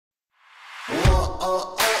Man,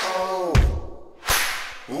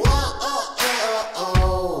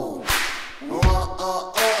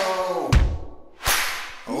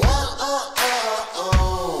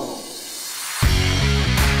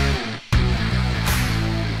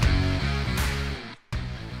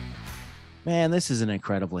 this is an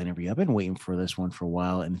incredible interview. I've been waiting for this one for a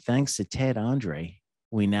while. And thanks to Ted Andre,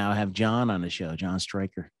 we now have John on the show, John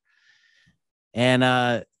Stryker.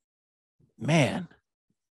 And man,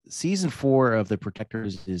 season 4 of The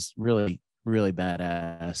Protectors is really, really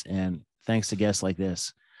badass. And thanks to guests like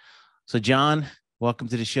this. So, John, welcome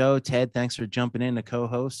to the show. Ted, thanks for jumping in to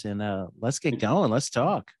co-host. And let's get going. Let's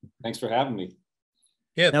talk. Thanks for having me.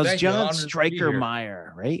 Yeah, now it's John Stryker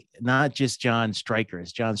Meyer, right? Not just John Stryker.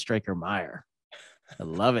 It's John Stryker Meyer. I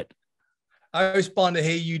love it. I respond to,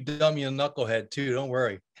 hey, you dummy and knucklehead too. Don't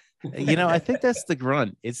worry. You know, I think that's the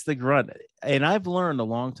grunt. It's the grunt. And I've learned a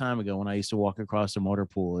long time ago when I used to walk across the motor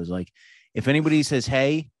pool is like, if anybody says,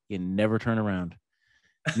 hey, you never turn around.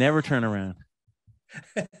 Never turn around.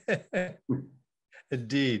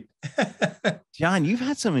 Indeed. John, you've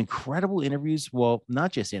had some incredible interviews. Well,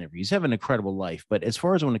 not just interviews. You have an incredible life. But as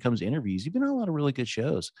far as when it comes to interviews, you've been on a lot of really good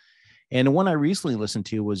shows. And the one I recently listened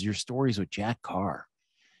to was your stories with Jack Carr.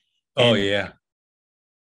 Oh, yeah.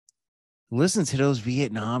 Listen to those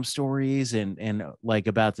Vietnam stories and like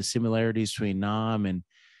about the similarities between Nam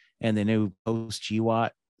and the new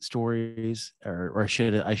post-GWAT stories, or I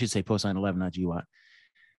should say post 9/11, not GWAT.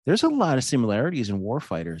 There's a lot of similarities in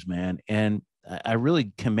warfighters, man. And I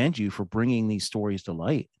really commend you for bringing these stories to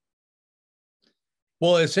light.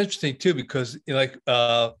 Well, it's interesting too, because like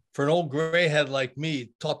for an old gray head like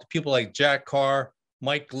me, talk to people like Jack Carr,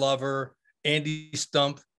 Mike Glover, Andy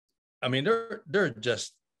Stump. I mean, they're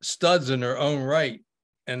just studs in their own right,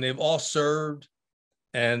 and they've all served,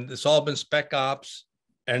 and it's all been spec ops.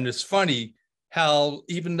 And it's funny how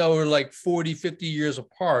even though we're like 40, 50 years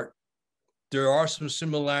apart, there are some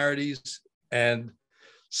similarities and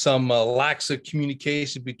some lacks of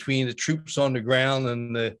communication between the troops on the ground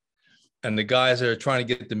and the guys that are trying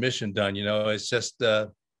to get the mission done. You know, it's just, and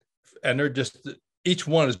they're just, each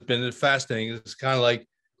one has been fascinating. It's kind of like,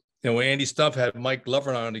 you know, when Andy Stump had Mike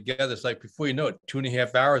Glover on together, it's like before you know it,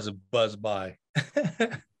 2.5 hours have buzzed by.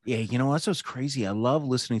 Yeah, you know, that's what's crazy. I love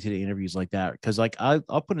listening to the interviews like that because, like,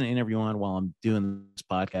 I'll put an interview on while I'm doing this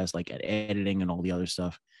podcast, like at editing and all the other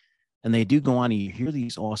stuff, and they do go on and you hear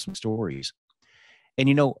these awesome stories. And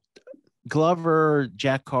you know, Glover,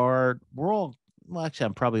 Jack Carr, we're all, well, actually,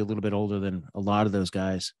 I'm probably a little bit older than a lot of those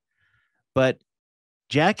guys, but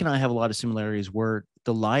Jack and I have a lot of similarities where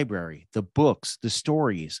the library, the books, the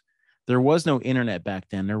stories. There was no internet back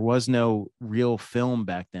then. There was no real film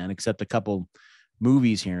back then, except a couple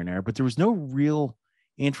movies here and there. But there was no real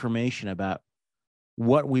information about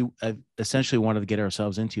what we essentially wanted to get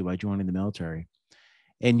ourselves into by joining the military.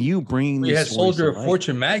 And you bringing we had Soldier of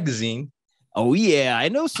Fortune magazine. Oh yeah, I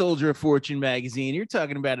know Soldier of Fortune magazine. You're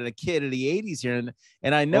talking about a kid of the '80s here,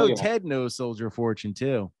 and I know Ted knows Soldier of Fortune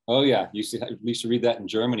too. Oh yeah, we used to read that in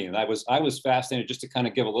Germany, and I was fascinated. Just to kind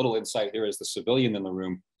of give a little insight here as the civilian in the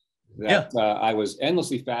room, that I was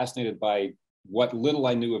endlessly fascinated by what little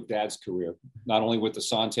I knew of Dad's career, not only with the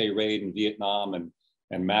Sante raid in Vietnam and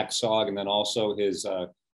MACV-SOG, and then also his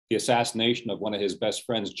the assassination of one of his best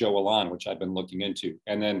friends, Joe Alon, which I've been looking into,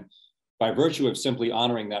 and then by virtue of simply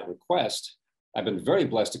honoring that request, I've been very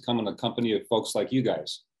blessed to come in the company of folks like you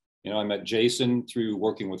guys. You know, I met Jason through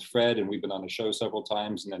working with Fred, and we've been on the show several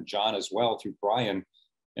times, and then John as well through Brian.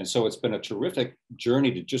 And so it's been a terrific journey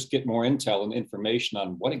to just get more intel and information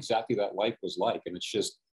on what exactly that life was like. And it's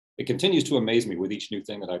just, it continues to amaze me with each new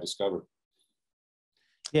thing that I discover.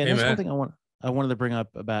 Yeah, that's one thing I wanted to bring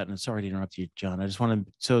up about, and sorry to interrupt you, John. I just want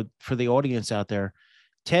to, so for the audience out there,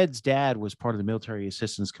 Ted's dad was part of the Military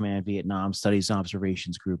Assistance Command Vietnam Studies and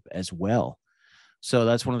Observations Group as well. So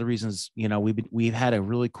that's one of the reasons, you know, we've had a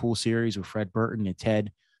really cool series with Fred Burton and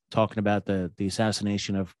Ted talking about the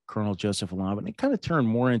assassination of Colonel Joseph Alon, and it kind of turned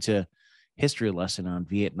more into history lesson on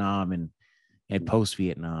Vietnam and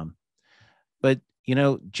post-Vietnam. But, you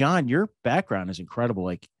know, John, your background is incredible.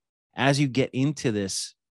 Like, as you get into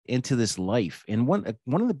this life, and one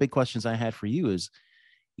of the big questions I had for you is,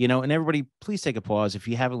 you know, and everybody, please take a pause. If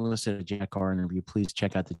you haven't listened to Jack Carr interview, please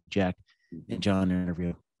check out the Jack and John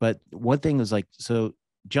interview. But one thing is like, so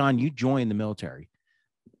John, you joined the military,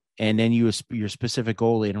 and then your specific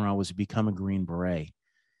goal later on was to become a Green Beret.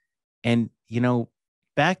 And, you know,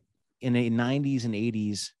 back in the 90s and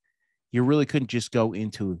 80s, you really couldn't just go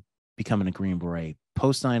into becoming a Green Beret.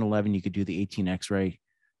 Post 9/11, you could do the 18 X-ray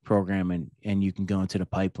program and you can go into the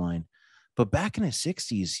pipeline. But back in the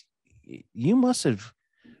 60s, you must have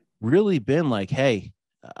really been like, hey,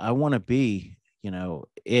 I want to be,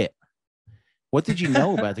 it. What did you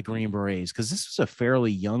know about the Green Berets? Because this was a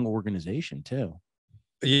fairly young organization too.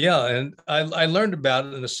 Yeah, and I learned about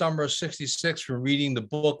it in the summer of '66 from reading the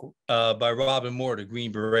book by Robin Moore, The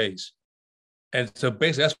Green Berets. And so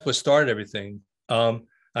basically that's what started everything.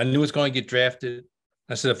 I knew I was going to get drafted.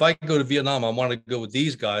 I said, if I go to Vietnam, I want to go with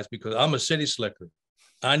these guys because I'm a city slicker.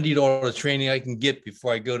 I need all the training I can get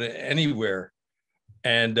before I go to anywhere.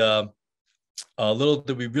 And little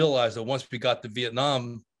did we realize that once we got to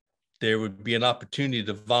Vietnam, there would be an opportunity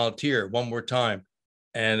to volunteer one more time.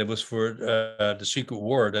 And it was for the Secret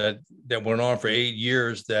War that went on for 8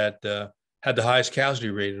 years that had the highest casualty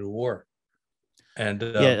rate of the war. And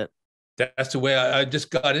that's the way I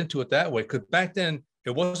just got into it that way. Because back then, it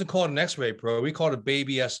wasn't called an X-ray pro. We called it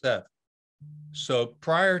baby SF. So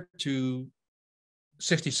prior to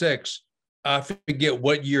 66, I forget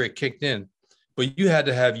what year it kicked in, but you had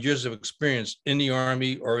to have years of experience in the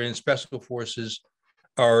Army or in Special Forces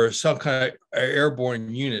or some kind of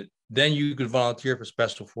airborne unit. Then you could volunteer for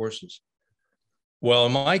Special Forces. Well,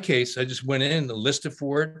 in my case, I just went in, enlisted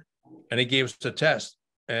for it, and they gave us a test.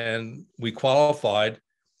 And we qualified.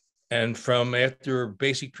 And from after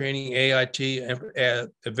basic training, AIT,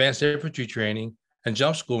 advanced infantry training, and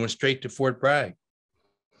jump school, went straight to Fort Bragg.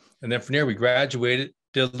 And then from there, we graduated,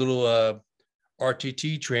 did a little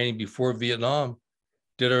RTT training before Vietnam,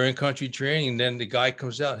 did our in-country training. And then the guy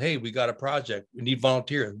comes out, hey, we got a project. We need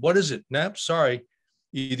volunteers. What is it? Nope, sorry.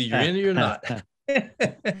 Either you're in or you're not.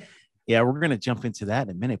 Yeah, we're going to jump into that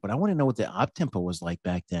in a minute, but I want to know what the op tempo was like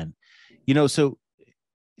back then. So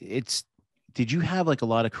did you have like a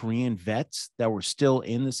lot of Korean vets that were still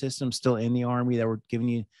in the system, still in the Army, that were giving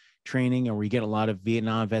you training? Or were you getting a lot of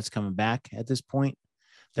Vietnam vets coming back at this point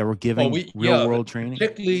that were giving real world training?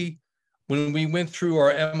 Particularly when we went through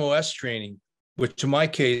our MOS training, which in my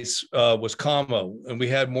case was commo, and we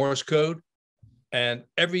had Morse code, and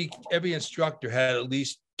every instructor had at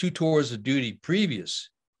least 2 tours of duty previous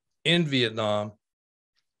in Vietnam.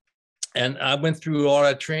 And I went through all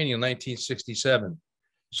that training in 1967.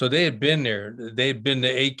 So they had been there. They'd been to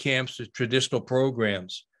 8 camps, to traditional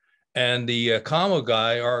programs. And the commo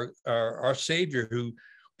guy, our savior, who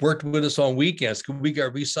worked with us on weekends, we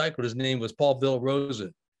got recycled. His name was Paul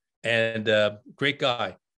Villarosa, and great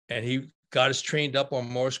guy. And he got us trained up on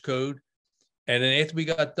Morse code. And then after we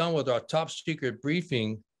got done with our top secret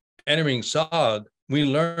briefing, entering SOG, we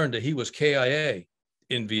learned that he was KIA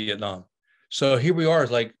in Vietnam. So here we are,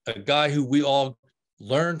 like a guy who we all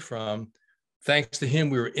learned from. Thanks to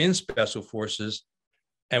him, we were in Special Forces,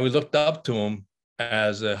 and we looked up to him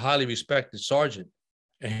as a highly respected sergeant.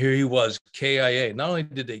 And here he was, KIA. Not only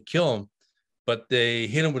did they kill him, but they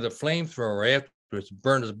hit him with a flamethrower afterwards,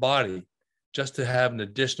 burned his body, just to have an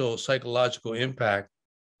additional psychological impact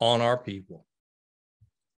on our people.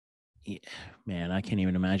 Yeah, man, I can't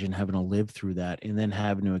even imagine having to live through that and then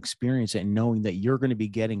having to experience it and knowing that you're going to be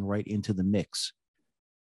getting right into the mix.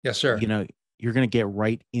 Yes, sir. You're going to get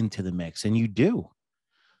right into the mix, and you do.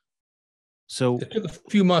 So it took a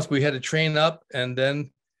few months. We had to train up, and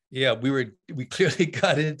then, we clearly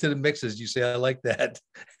got into the mix, as you say. I like that.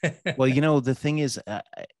 Well, the thing is,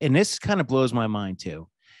 and this kind of blows my mind too,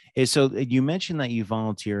 is so you mentioned that you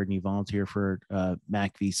volunteered and you volunteer for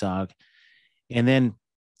MACV-SOG, and then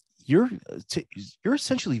you're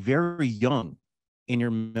essentially very young in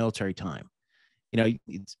your military time.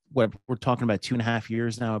 It's what we're talking about, 2.5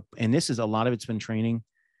 years now. And this is a lot of it's been training.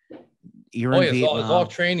 You're in Vietnam. It's all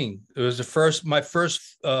training. It was my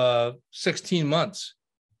first 16 months.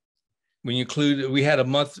 When you include, we had a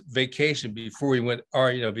month vacation before we went,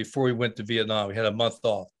 before we went to Vietnam. We had a month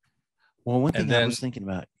off. Well, one thing I was thinking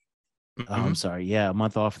about, I'm sorry. Yeah. A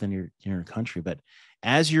month off than you're in your country. But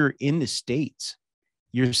as you're in the States,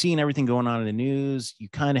 you're seeing everything going on in the news. You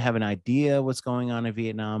kind of have an idea what's going on in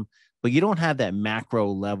Vietnam, but you don't have that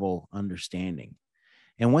macro level understanding.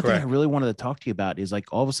 And one thing I really wanted to talk to you about is,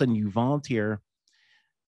 like, all of a sudden you volunteer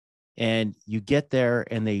and you get there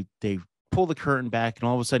and they pull the curtain back, and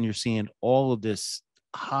all of a sudden you're seeing all of this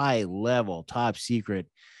high level, top secret,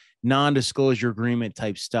 non-disclosure agreement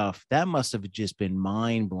type stuff. That must have just been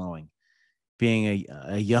mind blowing, being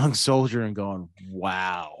a young soldier and going,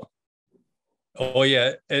 wow. Oh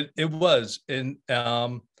yeah, it was.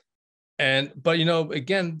 But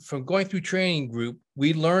again, from going through training group,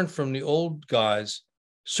 we learned from the old guys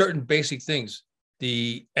certain basic things.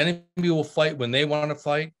 The enemy will fight when they want to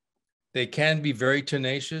fight. They can be very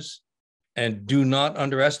tenacious, and do not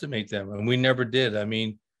underestimate them. And we never did. I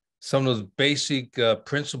mean, some of those basic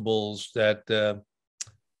principles that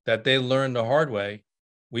they learned the hard way,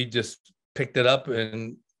 we just picked it up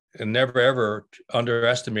and never ever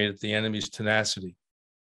underestimated the enemy's tenacity.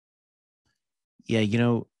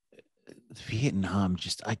 Yeah, Vietnam,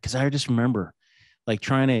 because I just remember like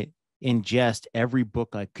trying to ingest every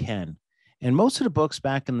book I can. And most of the books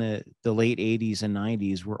back in the late 80s and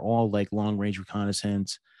 90s were all like long range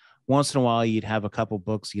reconnaissance. Once in a while, you'd have a couple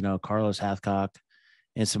books, Carlos Hathcock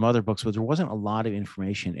and some other books, but there wasn't a lot of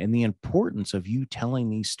information. And the importance of you telling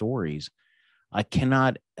these stories, I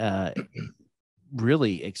cannot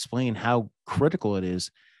really explain how critical it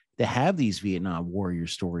is to have these Vietnam warrior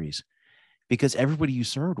stories, because everybody you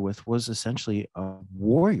served with was essentially a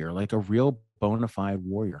warrior, like a real bona fide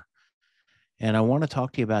warrior. And I want to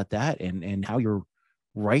talk to you about that and how your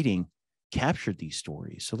writing captured these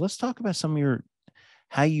stories. So let's talk about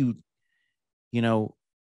how you,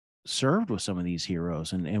 served with some of these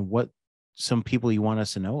heroes and what some people you want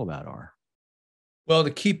us to know about are. Well,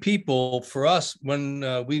 the key people for us when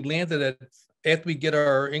we landed after we get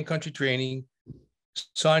our in-country training,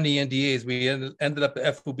 signed the NDAs, we ended up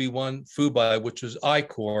at FOB1 Phu, which was I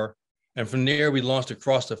Corps. And from there, we launched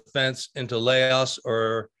across the fence into Laos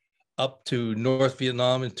or up to North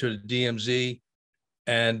Vietnam into the DMZ,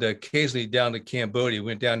 and occasionally down to Cambodia. We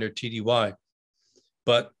went down there TDY.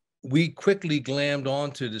 But we quickly glammed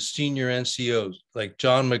onto the senior NCOs, like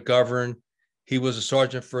John McGovern. He was a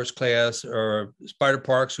sergeant first class, or Spider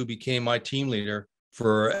Parks, who became my team leader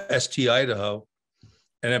for ST Idaho.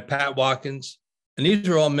 And then Pat Watkins. And these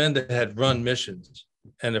are all men that had run missions.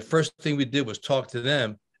 And the first thing we did was talk to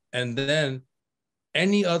them. And then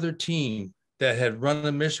any other team that had run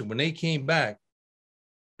a mission, when they came back,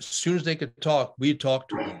 as soon as they could talk, we'd talk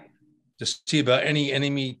to them to see about any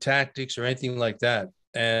enemy tactics or anything like that.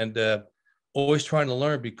 And always trying to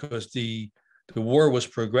learn, because the war was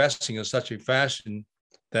progressing in such a fashion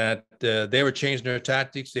that they were changing their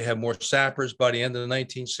tactics. They had more sappers by the end of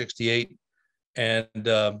 1968. And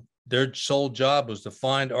their sole job was to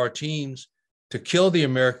find our teams, to kill the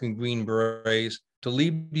American Green Berets, to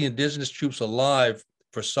leave the indigenous troops alive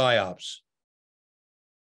for PSYOPs.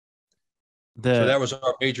 So that was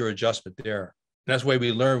our major adjustment there. And that's the way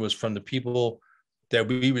we learned, was from the people that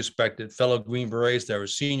we respected, fellow Green Berets that were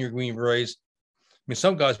senior Green Berets. I mean,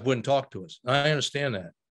 some guys wouldn't talk to us. I understand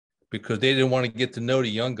that, because they didn't want to get to know the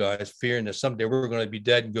young guys, fearing that someday we were going to be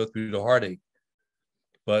dead and go through the heartache.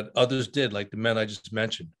 But others did, like the men I just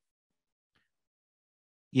mentioned.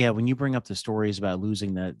 Yeah, when you bring up the stories about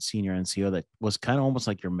losing that senior NCO that was kind of almost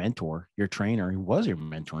like your mentor, your trainer, he was your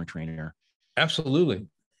mentor and trainer. Absolutely.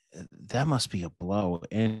 That must be a blow.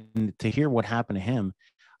 And to hear what happened to him,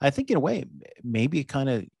 I think in a way, maybe it kind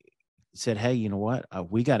of said, hey, you know what?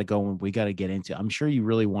 We got to go and we got to get into, I'm sure you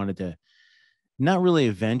really wanted to, not really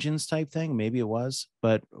a vengeance type thing. Maybe it was,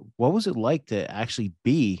 but what was it like to actually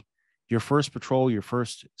be your first patrol, your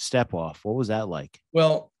first step off? What was that like?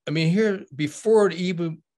 Well, I mean, here, before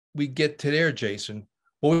even we get to there, Jason,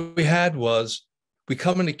 what we had was, we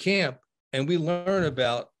come into camp and we learn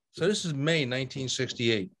about, so this is May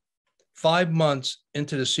 1968, 5 months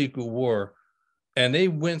into the Secret War, and they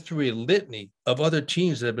went through a litany of other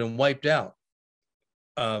teams that had been wiped out.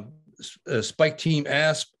 Spike Team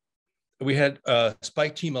ASP, we had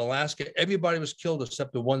Spike Team Alaska. Everybody was killed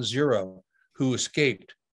except the 1-0 who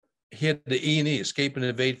escaped. He had the E&E, escape and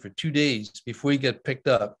evade, for 2 days before he got picked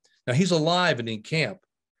up. Now he's alive and in camp.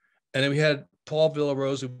 And then we had Paul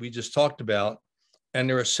Villarosa, we just talked about. And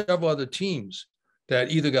there were several other teams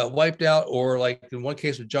that either got wiped out, or like in one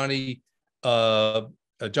case with Johnny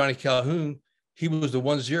Calhoun, he was the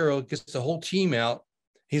 1-0, gets the whole team out.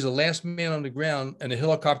 He's the last man on the ground, and the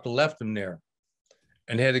helicopter left him there.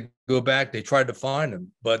 And they had to go back. They tried to find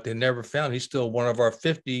him, but they never found him. He's still one of our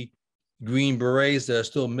 50 Green Berets that are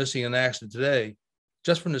still missing in action today,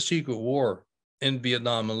 just from the Secret War in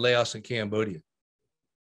Vietnam and Laos and Cambodia.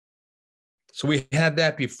 So we had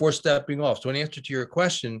that before stepping off. So in answer to your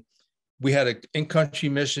question, we had in-country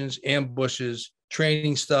missions, ambushes,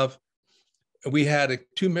 training stuff. We had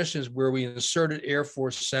 2 missions where we inserted Air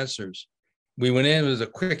Force sensors. We went in, it was a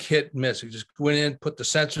quick hit and miss. We just went in, put the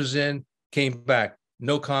sensors in, came back,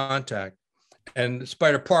 no contact. And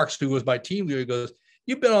Spider Parks, who was my team leader, goes,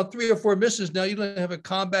 "You've been on 3 or 4 missions now. You don't have a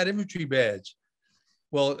combat infantry badge."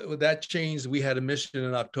 Well, that changed. We had a mission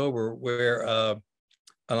in October where on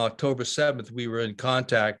October 7th, we were in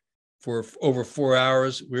contact for over 4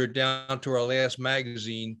 hours. We were down to our last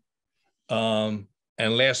magazine and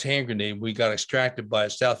last hand grenade. We got extracted by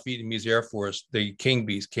South Vietnamese Air Force. The King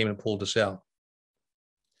Bees came and pulled us out.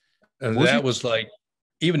 And that was like,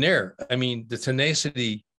 even there, I mean, the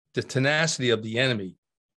tenacity of the enemy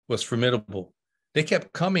was formidable. They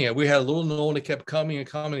kept coming. We had a little knoll, they kept coming and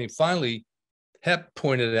coming. And finally, Hep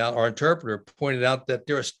pointed out, our interpreter pointed out, that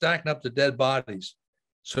they were stacking up the dead bodies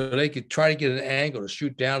so they could try to get an angle to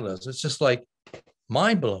shoot down at us. It's just like,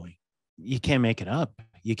 mind-blowing. You can't make it up.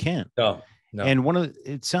 You can't. No. And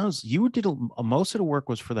it sounds you did most of the work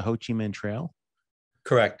was for the Ho Chi Minh Trail.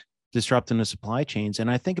 Correct. Disrupting the supply chains. And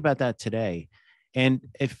I think about that today. And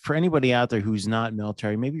if for anybody out there who's not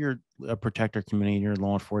military, maybe you're a protector community and you're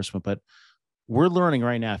law enforcement, but we're learning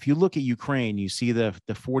right now. If you look at Ukraine, you see the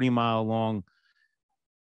 40-mile long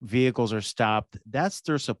vehicles are stopped. That's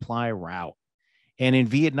their supply route. And in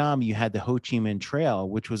Vietnam, you had the Ho Chi Minh Trail,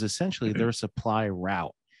 which was essentially their supply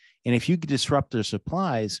route. And if you could disrupt their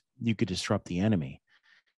supplies, you could disrupt the enemy.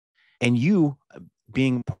 And you,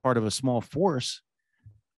 being part of a small force,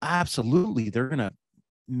 absolutely, they're going to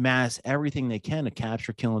mass everything they can to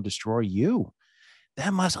capture, kill, and destroy you.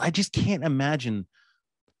 I just can't imagine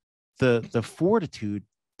the fortitude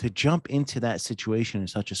to jump into that situation in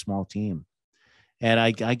such a small team. And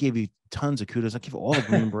I give you tons of kudos. I give all the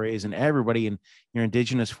Green Berets and everybody in your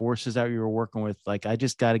indigenous forces that you were working with. Like, I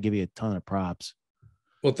just got to give you a ton of props.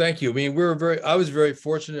 Well, thank you. I mean, I was very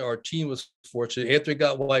fortunate. Our team was fortunate. After it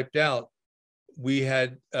got wiped out, we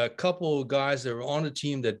had a couple of guys that were on the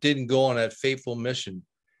team that didn't go on that fateful mission.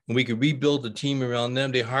 And we could rebuild the team around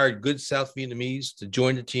them. They hired good South Vietnamese to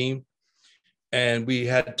join the team. And we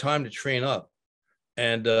had time to train up.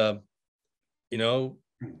 And,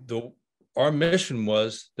 our mission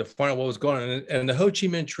was to find out what was going on. And the Ho Chi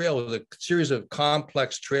Minh Trail was a series of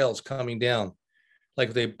complex trails coming down. Like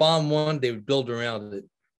if they bombed one, they would build around it.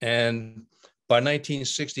 And by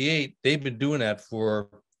 1968, they've been doing that for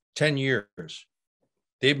 10 years.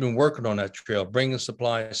 They've been working on that trail, bringing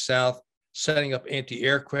supplies south, setting up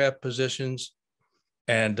anti-aircraft positions.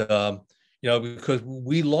 And, because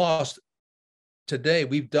we lost today,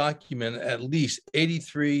 we've documented at least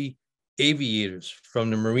 83 aviators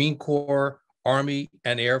from the Marine Corps, Army,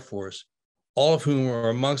 and Air Force, all of whom are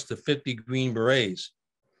amongst the 50 Green Berets.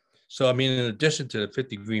 So, I mean, in addition to the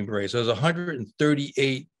 50 Green Berets, there's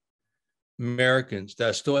 138 Americans that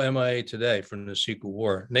are still MIA today from the Secret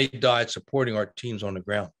War. And they died supporting our teams on the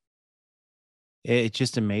ground. It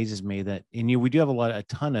just amazes me that, and we do have a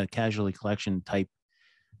ton of casualty collection type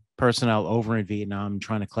personnel over in Vietnam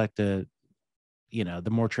trying to collect the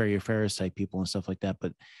mortuary affairs type people and stuff like that.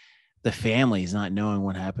 But the families not knowing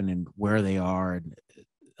what happened and where they are, and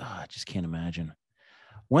I just can't imagine.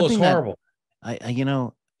 It's horrible.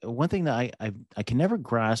 One thing that I can never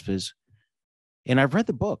grasp is, and I've read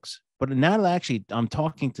the books, but now that I'm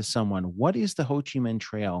talking to someone, what is the Ho Chi Minh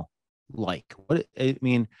Trail like?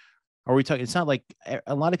 Are we talking? It's not like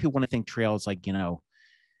a lot of people want to think trails like,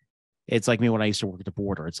 it's like me when I used to work at the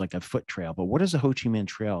border. It's like a foot trail, but what is the Ho Chi Minh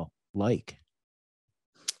Trail like?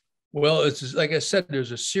 Well, it's just, like I said,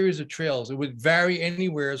 there's a series of trails. It would vary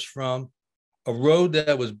anywhere from a road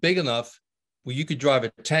that was big enough where you could drive a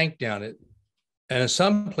tank down it. And in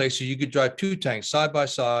some places you could drive two tanks side by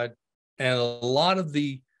side. And a lot of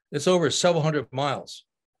it's over several hundred miles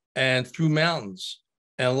and through mountains.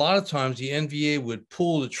 And a lot of times the NVA would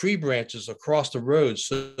pull the tree branches across the road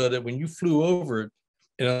so that when you flew over it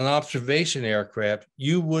in an observation aircraft,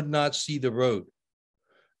 you would not see the road.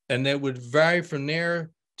 And that would vary from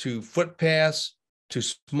there to footpaths, to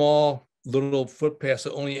small little footpaths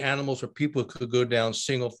that only animals or people could go down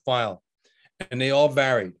single file. And they all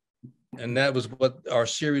varied. And that was what our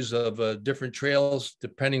series of different trails,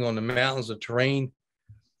 depending on the mountains, the terrain,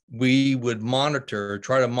 we would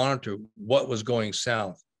try to monitor what was going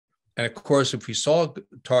south. And of course, if we saw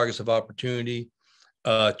targets of opportunity,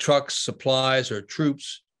 trucks, supplies, or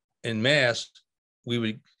troops en masse, we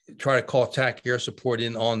would try to call attack air support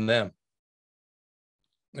in on them.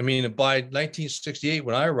 I mean, by 1968,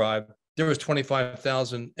 when I arrived, there was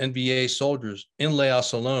 25,000 NVA soldiers in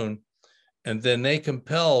Laos alone. And then they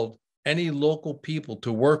compelled any local people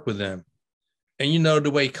to work with them. And the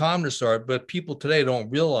way communists are, but people today don't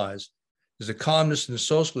realize, as a communist and a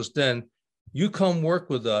socialist, then you come work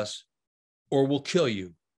with us or we'll kill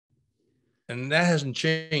you. And that hasn't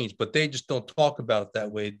changed, but they just don't talk about it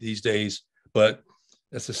that way these days. But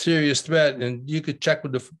it's a serious threat. And you could check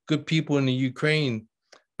with the good people in the Ukraine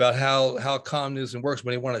about how communism works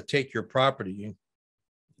when they want to take your property.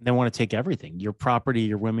 They want to take everything, your property,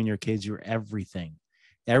 your women, your kids, your everything.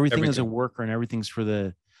 Everything is a worker and everything's for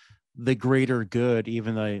the greater good,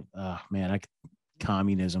 even though,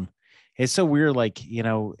 communism. It's so weird. Like,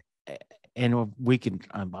 and we can,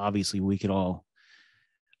 obviously we could all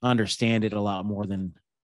understand it a lot more than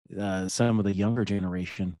some of the younger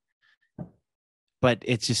generation, but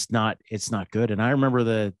it's just not, it's not good. And I remember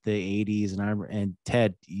the 80s and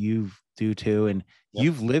Ted, you do too. And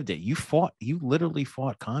you've lived it. You literally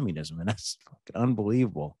fought communism, and that's fucking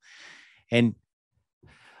unbelievable. And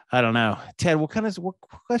I don't know, Ted, what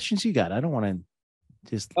questions you got? I don't want to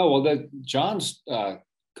Just John's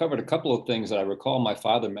covered a couple of things that I recall my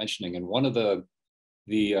father mentioning, and one of the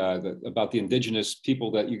about the indigenous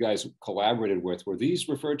people that you guys collaborated with, were these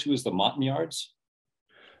referred to as the Montagnards?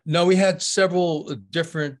 No, we had several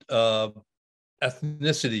different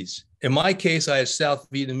ethnicities. In my case, I had South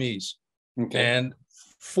Vietnamese. Okay. And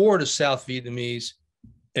for the South Vietnamese,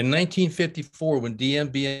 in 1954, when Dien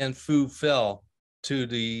Bien Phu fell to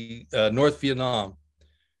the North Vietnam,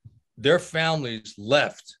 their families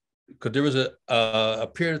left because there was a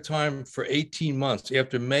period of time for 18 months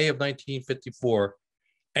after May of 1954.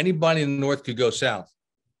 Anybody in the North could go south.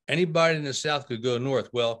 Anybody in the South could go north.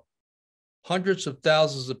 Well, hundreds of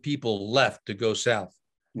thousands of people left to go south.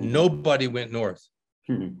 Mm-hmm. Nobody went north.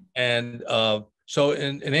 Mm-hmm. And so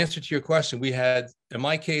in answer to your question, we had, in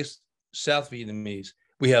my case, South Vietnamese.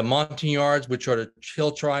 We have Montagnards, which are the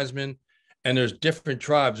hill tribesmen, and there's different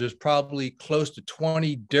tribes. There's probably close to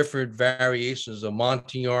 20 different variations of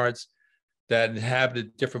Montagnards that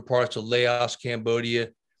inhabited different parts of Laos, Cambodia,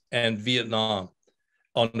 and Vietnam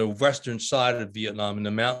on the western side of Vietnam in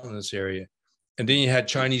the mountainous area. And then you had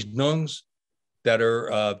Chinese Nungs that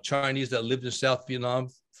are Chinese that lived in South Vietnam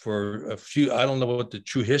for a few, I don't know what the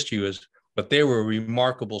true history is, but they were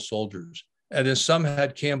remarkable soldiers. And then some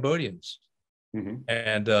had Cambodians. Mm-hmm.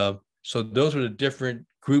 And so those were the different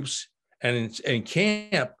groups. And in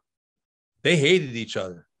camp, they hated each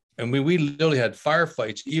other. And we literally had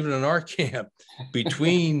firefights, even in our camp,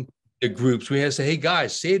 between the groups. We had to say, hey,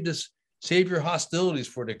 guys, save your hostilities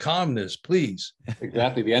for the communists, please.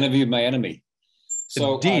 Exactly. The enemy of my enemy.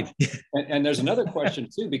 So, indeed. And there's another question,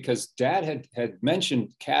 too, because Dad had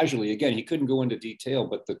mentioned casually, again, he couldn't go into detail,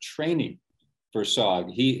 but the training for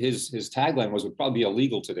SOG, his tagline was, would probably be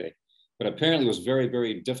illegal today. But apparently it was very,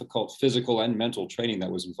 very difficult physical and mental training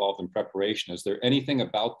that was involved in preparation. Is there anything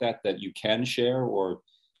about that you can share or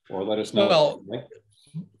let us know?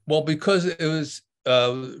 Well, because it was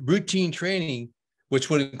routine training, which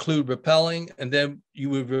would include rappelling, and then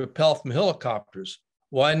you would rappel from helicopters.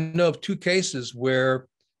 Well, I know of two cases where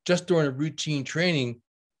just during a routine training,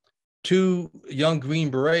 2 young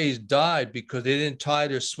Green Berets died because they didn't tie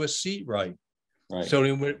their Swiss seat right. So they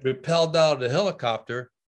rappelled out of the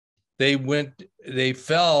helicopter. They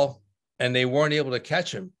fell and they weren't able to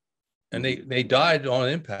catch him, and they died on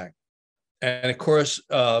impact. And of course,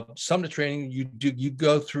 some of the training you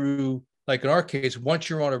go through, like in our case, once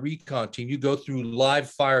you're on a recon team, you go through live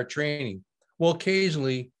fire training. Well,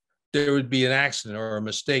 occasionally there would be an accident or a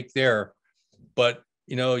mistake there, but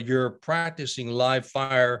you're practicing live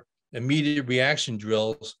fire immediate reaction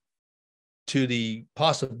drills to the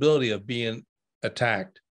possibility of being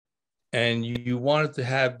attacked. And you wanted to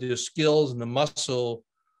have the skills and the muscle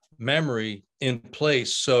memory in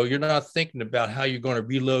place. So you're not thinking about how you're going to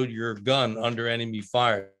reload your gun under enemy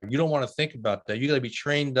fire. You don't want to think about that. You got to be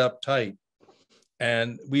trained up tight.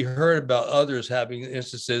 And we heard about others having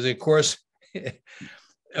instances, of course,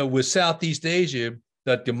 with Southeast Asia,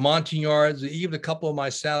 that the Montagnards, even a couple of my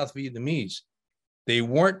South Vietnamese, they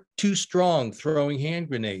weren't too strong throwing hand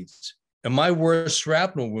grenades. And my worst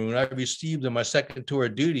shrapnel wound I received in my second tour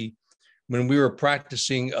of duty when we were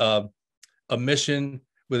practicing a mission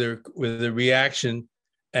with a reaction,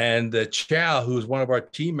 and the Chow, who was one of our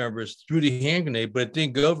team members, threw the hand grenade, but it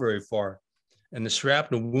didn't go very far. And the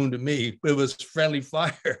shrapnel wounded me. It was friendly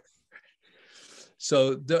fire.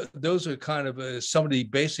 So those are kind of some of the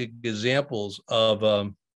basic examples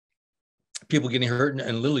of people getting hurt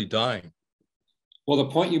and literally dying. Well,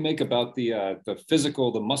 the point you make about the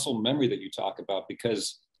physical, the muscle memory that you talk about,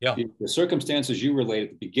 because the circumstances you relate at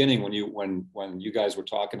the beginning when you guys were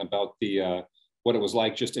talking about what it was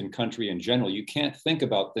like just in country in general, you can't think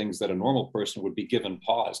about things that a normal person would be given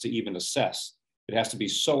pause to even assess. It has to be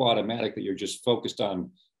so automatic that you're just focused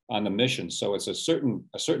on the mission. So it's a certain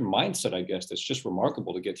mindset, I guess, that's just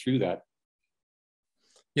remarkable to get through that.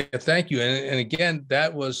 Yeah, thank you. And again,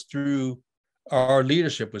 that was through our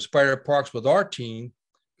leadership with Spider Parks with our team.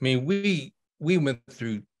 I mean, we went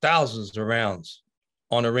through thousands of rounds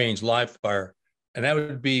on a range, live fire, and that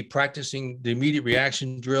would be practicing the immediate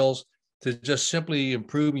reaction drills to just simply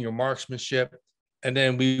improving your marksmanship. And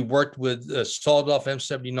then we worked with sawed-off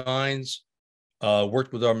M79s,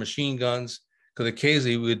 worked with our machine guns, because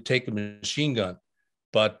occasionally we would take a machine gun.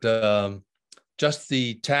 But just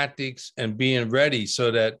the tactics and being ready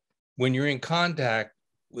so that when you're in contact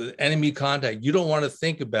with enemy contact, you don't want to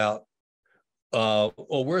think about,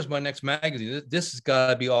 where's my next magazine? This has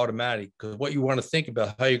got to be automatic, because what you want to think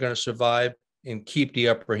about, how you're going to survive and keep the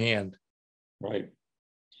upper hand. Right.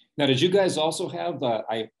 Now, did you guys also have,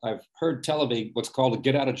 I've heard tell of what's called a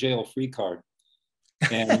get out of jail free card.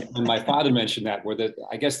 And my father mentioned that, where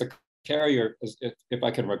I guess the carrier, if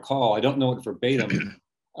I can recall, I don't know it verbatim,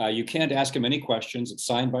 you can't ask him any questions. It's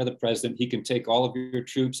signed by the president. He can take all of your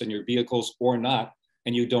troops and your vehicles or not,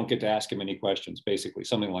 and you don't get to ask him any questions, basically,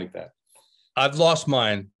 something like that. I've lost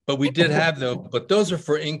mine, but we did have them, but those are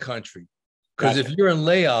for in-country. Because if you're in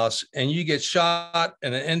Laos and you get shot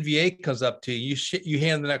and an NVA comes up to you, you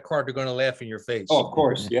hand them that card, they're going to laugh in your face. Oh, of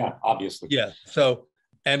course. Yeah, obviously. Yeah. So,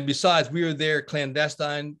 and besides, we were there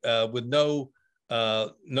clandestine with no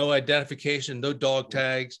identification, no dog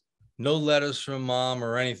tags, no letters from mom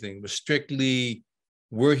or anything. It was strictly,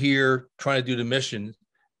 we're here trying to do the mission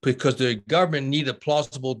because the government needed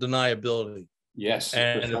plausible deniability. Yes.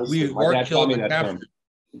 And if we were killed and captured,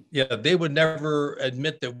 yeah, they would never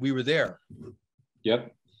admit that we were there.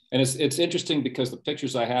 Yep. And it's interesting because the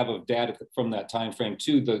pictures I have of Dad from that time frame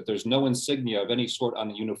too, there's no insignia of any sort on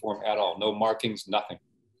the uniform at all. No markings, nothing.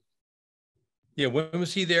 Yeah. When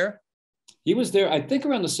was he there? He was there, I think,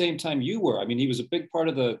 around the same time you were. I mean, he was a big part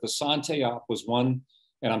of the Sante op was one,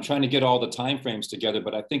 and I'm trying to get all the time frames together,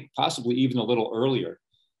 but I think possibly even a little earlier.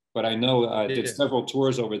 But I know I did several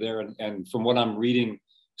tours over there, and from what I'm reading,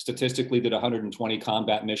 statistically did 120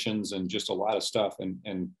 combat missions and just a lot of stuff,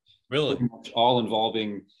 and really pretty much all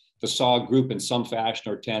involving the SOG group in some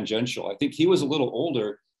fashion or tangential. I think he was a little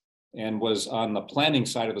older and was on the planning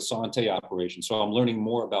side of the Sante operation. So I'm learning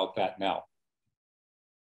more about that now.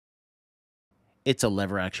 It's a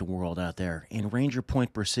lever action world out there, and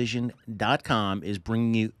RangerPointPrecision.com is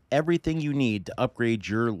bringing you everything you need to upgrade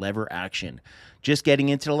your lever action. Just getting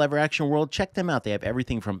into the lever action world, check them out. They have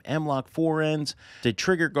everything from M-LOK forends to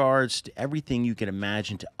trigger guards to everything you can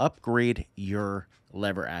imagine to upgrade your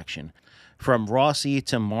lever action. From Rossi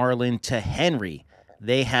to Marlin to Henry,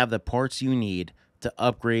 they have the parts you need to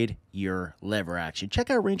upgrade your lever action. Check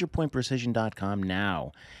out RangerPointPrecision.com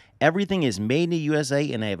now. Everything is made in the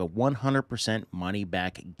USA, and they have a 100%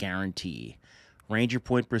 money-back guarantee.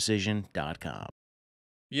 RangerPointPrecision.com.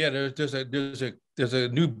 Yeah, there's a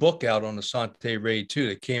new book out on the Sante raid too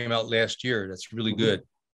that came out last year. That's really good.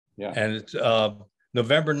 Yeah, and it's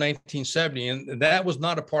November 1970, and that was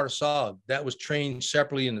not a part of SOG. That was trained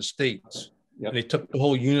separately in the States. Yep. And they took the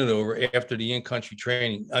whole unit over after the in-country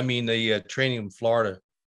training. I mean, the training in Florida.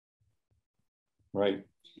 Right.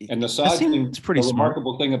 And the SOG thing, the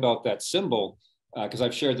remarkable thing about that symbol, because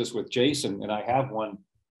I've shared this with Jason, and I have one,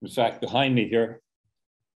 in fact, behind me here.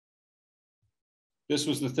 This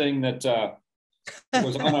was the thing that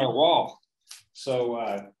was on our wall.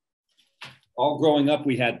 So all growing up,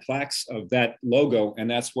 we had plaques of that logo, and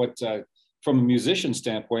that's what, from a musician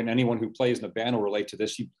standpoint, anyone who plays in a band will relate to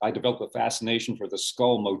this. I developed a fascination for the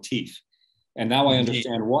skull motif. And now I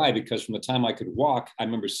understand why, because from the time I could walk, I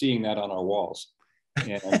remember seeing that on our walls.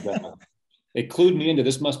 And it clued me into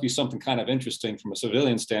this must be something kind of interesting from a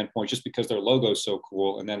civilian standpoint, just because their logo is so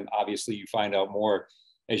cool. And then obviously you find out more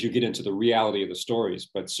as you get into the reality of the stories.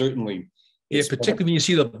 But certainly, yeah, particularly when you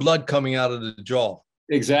see the blood coming out of the jaw.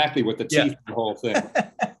 Exactly, with the teeth, the whole thing.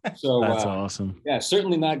 So that's awesome. Yeah,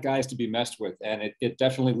 certainly not guys to be messed with, and it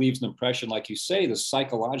definitely leaves an impression, like you say, the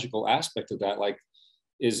psychological aspect of that, like,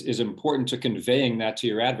 is important to conveying that to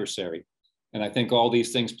your adversary. And I think all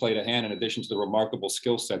these things played a hand in addition to the remarkable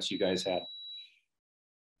skill sets you guys had.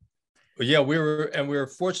 Well, yeah, we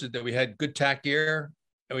were fortunate that we had good TAC air,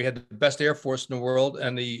 and we had the best Air Force in the world,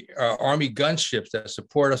 and the Army gunships that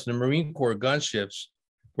support us, and the Marine Corps gunships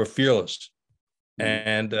were fearless.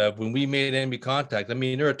 And when we made enemy contact, I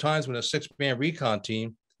mean, there are times when a 6-man recon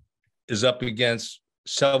team is up against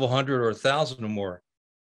several hundred or 1,000 or more.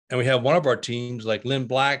 And we have one of our teams, like Lynn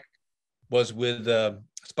Black was with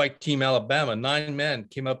Spike Team Alabama. 9 men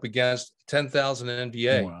came up against 10,000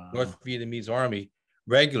 NVA, wow. North Vietnamese Army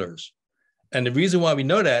regulars. And the reason why we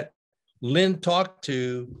know that, Lynn talked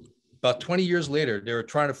to, about 20 years later, they were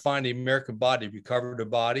trying to find the American body, recover the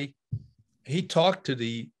body. He talked to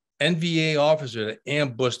the NVA officer that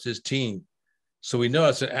ambushed his team. So we know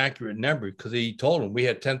it's an accurate number because he told him we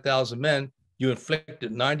had 10,000 men. You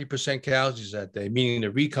inflicted 90% casualties that day, meaning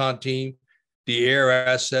the recon team, the air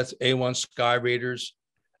assets, A-1 Sky Raiders,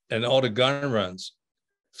 and all the gun runs.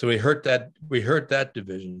 So we hurt that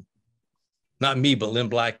division. Not me, but Lynn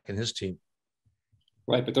Black and his team.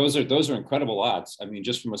 Right, but those are incredible odds. I mean,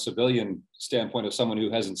 just from a civilian standpoint of someone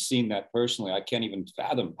who hasn't seen that personally, I can't even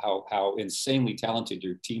fathom how insanely talented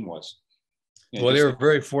your team was. You know, well, they were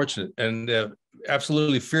very fortunate and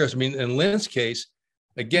absolutely fierce. I mean, in Lynn's case,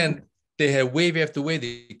 again, they had wave after wave.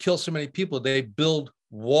 They killed so many people, they build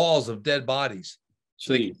walls of dead bodies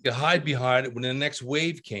so they could hide behind it when the next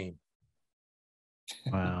wave came.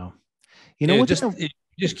 Wow. You know, you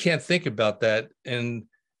just can't think about that in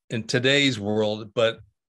today's world, but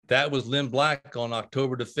that was Lynn Black on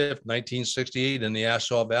October the 5th, 1968 in the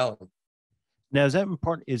Ashaw Valley. Now, is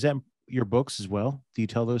that your books as well? Do you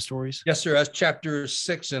tell those stories? Yes, sir. That's chapter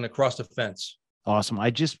 6 in Across the Fence. Awesome. I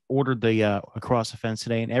just ordered the Across the Fence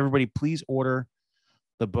today, and everybody please order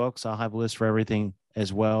the books. I'll have a list for everything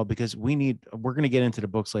as well, because we're going to get into the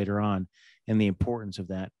books later on and the importance of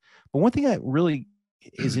that. But one thing that really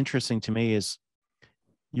is interesting to me is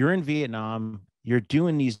you're in Vietnam, you're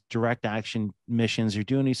doing these direct action missions, you're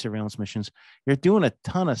doing these surveillance missions, you're doing a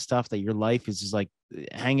ton of stuff that your life is just like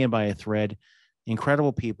hanging by a thread,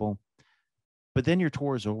 incredible people, but then your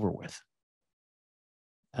tour is over with.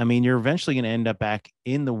 I mean, you're eventually going to end up back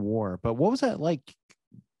in the war, but what was that like,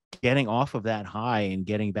 getting off of that high and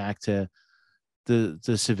getting back to the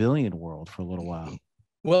civilian world for a little while?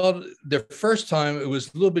 Well, the first time it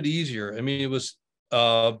was a little bit easier. I mean, it was,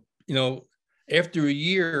 after a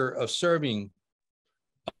year of serving,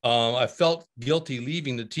 I felt guilty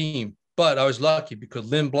leaving the team, but I was lucky because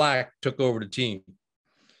Lynn Black took over the team.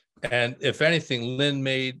 And if anything, Lynn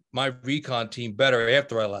made my recon team better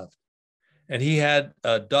after I left. And he had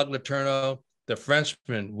Doug Letourneau, the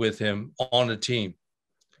Frenchman, with him on the team.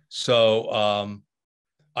 So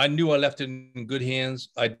I knew I left it in good hands.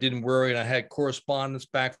 I didn't worry. And I had correspondence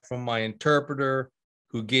back from my interpreter,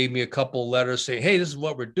 who gave me a couple of letters saying, hey, this is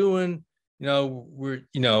what we're doing. And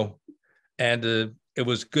it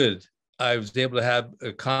was good. I was able to have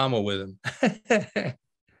a comma with him.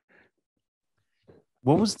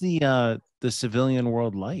 What was the civilian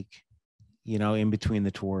world like, in between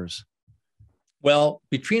the tours? Well,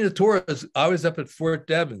 between the tours, I was up at Fort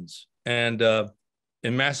Devens and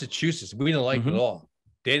in Massachusetts. We didn't like it at all.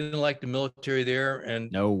 They didn't like the military there,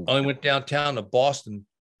 and only went downtown to Boston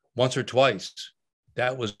once or twice.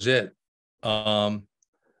 That was it.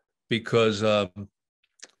 Because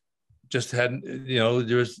just hadn't,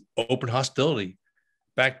 there was open hostility.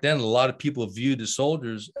 Back then, a lot of people viewed the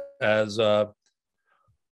soldiers as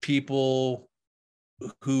people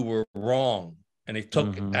who were wrong, and they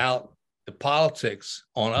took out the politics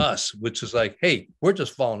on us, which is like, hey, we're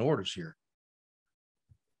just following orders here.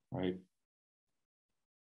 Right.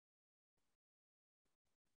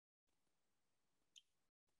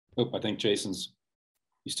 Oh, I think Jason's.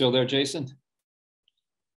 You still there, Jason?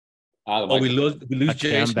 We lose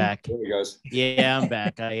Jason. I'm back. There he goes. Yeah, I'm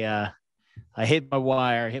back. I hit my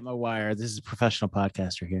wire. This is a professional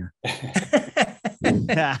podcaster here.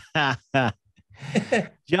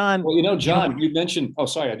 John. Well, John, you mentioned. Oh,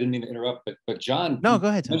 sorry, I didn't mean to interrupt, but John. No, go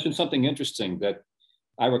ahead. Tom. Mentioned something interesting that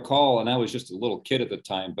I recall, and I was just a little kid at the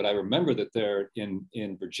time, but I remember that there in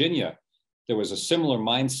Virginia, there was a similar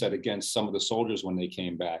mindset against some of the soldiers when they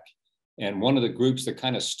came back. And one of the groups that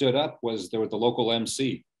kind of stood up was there was the local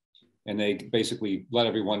MC, and they basically let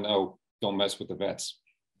everyone know, don't mess with the vets.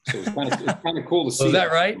 So it's kind of cool to see. Was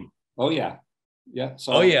that right? Oh yeah, yeah.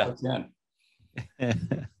 So oh yeah.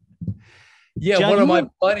 Yeah, John, one of my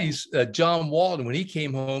buddies, John Walden, when he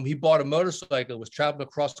came home, he bought a motorcycle, was traveling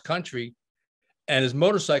across the country, and his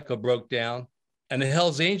motorcycle broke down, and the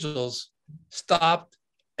Hells Angels stopped.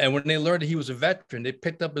 And when they learned that he was a veteran, they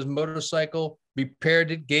picked up his motorcycle,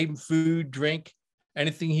 repaired it, gave him food, drink,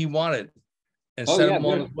 anything he wanted, and sent him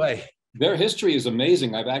on his way. Their history is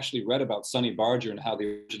amazing. I've actually read about Sonny Barger and how they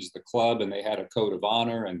origins the club, and they had a code of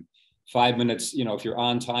honor and 5 minutes. If you're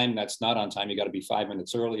on time, that's not on time. You got to be 5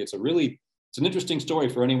 minutes early. It's an interesting story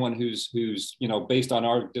for anyone who's based on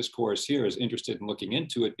our discourse here is interested in looking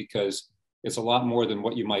into it, because it's a lot more than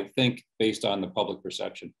what you might think based on the public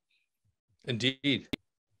perception. Indeed.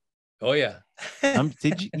 Oh yeah. I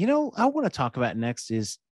want to talk about next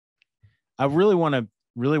is I really want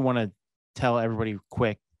to tell everybody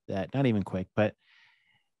quick that, not even quick, but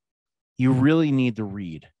you really need to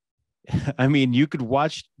read. I mean, you could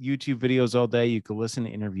watch YouTube videos all day, you could listen to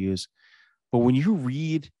interviews, but when you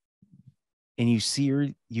read and you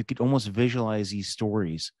see, you could almost visualize these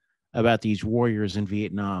stories about these warriors in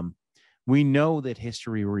Vietnam. We know that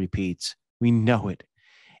history repeats. We know it.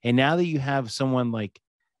 And now that you have someone like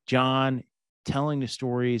John telling the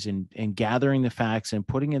stories and gathering the facts and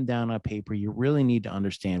putting them down on paper, you really need to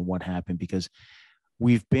understand what happened, because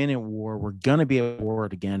we've been at war. We're going to be at war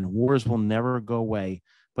again. Wars will never go away,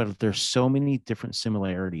 but there's so many different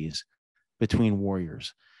similarities between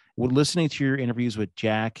warriors. We're listening to your interviews with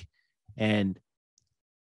Jack and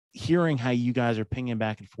hearing how you guys are pinging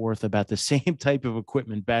back and forth about the same type of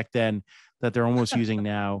equipment back then that they're almost using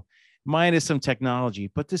now, minus some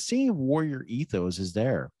technology, but the same warrior ethos is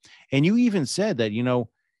there. And you even said that,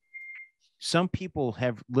 some people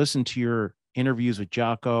have listened to your interviews with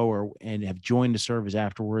Jocko and have joined the service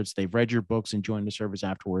afterwards. They've read your books and joined the service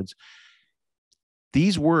afterwards.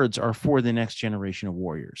 these words are for the next generation of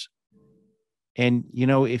warriors. And,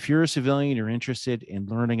 if you're a civilian, you're interested in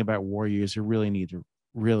learning about warriors, you really need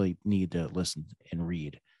to listen and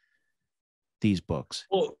read these books.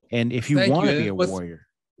 Well, and if you want to be a warrior,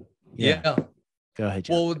 yeah. Go ahead,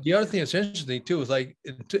 John. Well, the other thing that's interesting too is like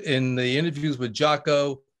in the interviews with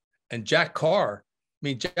Jocko and Jack Carr. I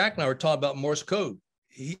mean, Jack and I were talking about Morse code.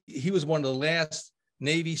 He was one of the last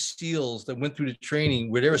Navy SEALs that went through the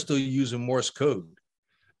training where they were still using Morse code.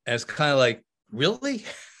 And it's kind of like, really?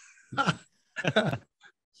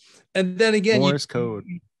 And then again, Morse code.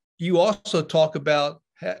 You also talk about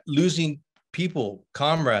losing people,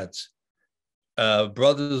 comrades,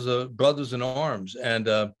 brothers in arms.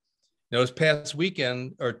 And this past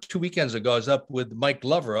weekend or 2 weekends ago, I was up with Mike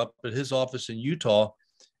Glover up at his office in Utah,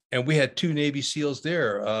 and we had 2 Navy SEALs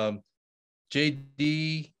there.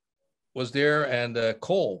 JD was there and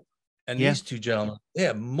Cole. And these 2 gentlemen, they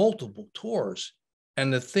had multiple tours.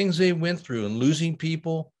 And the things they went through and losing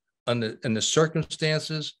people and the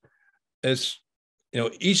circumstances is,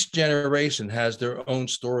 each generation has their own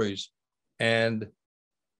stories. And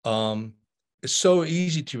it's so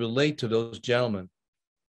easy to relate to those gentlemen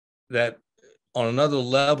that on another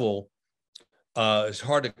level, it's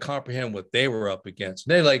hard to comprehend what they were up against.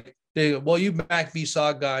 Well, you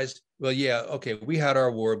MACV-SOG guys, well, yeah, okay, we had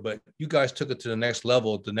our war, but you guys took it to the next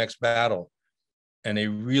level, the next battle. And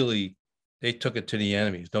they took it to the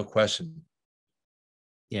enemies, no question.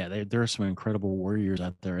 Yeah, there are some incredible warriors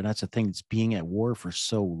out there. And that's the thing, it's being at war for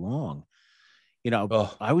so long.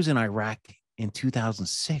 I was in Iraq in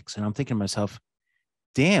 2006, and I'm thinking to myself,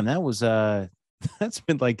 damn, that was that's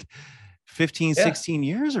been like 15, 16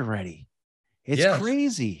 years already. It's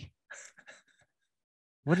crazy.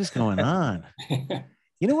 What is going on?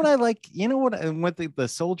 You know what I like? You know what? With the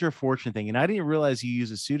Soldier of Fortune thing, and I didn't realize you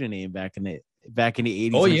used a pseudonym back in the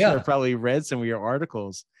 80s. Oh, yeah. I probably read some of your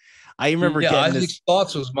articles. I remember getting Isaac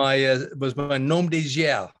Stotts was my nom de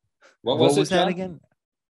guerre. What was that again?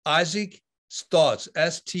 Isaac Stotts,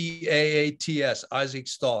 Staats, Isaac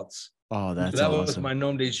Stotts. Oh, that awesome. Was my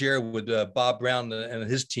nom de guerre with Bob Brown and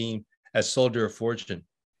his team as Soldier of Fortune.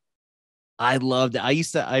 I loved it.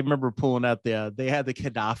 I remember pulling out they had the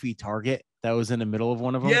Gaddafi target that was in the middle of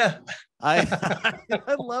one of them. Yeah. I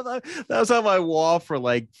love that. That was on my wall for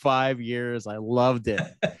like 5 years. I loved it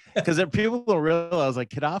because people don't realize like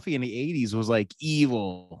Gaddafi in the 80s was like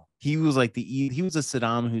evil. He was like he was a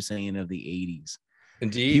Saddam Hussein of the 80s.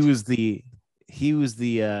 Indeed. He was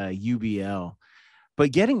the UBL.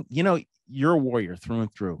 But getting, you're a warrior through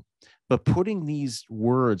and through, but putting these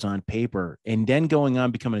words on paper and then going on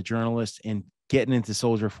becoming a journalist and getting into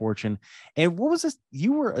Soldier of Fortune. And what was this?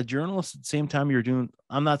 You were a journalist at the same time you were doing,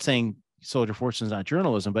 I'm not saying Soldier of Fortune is not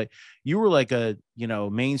journalism, but you were like a,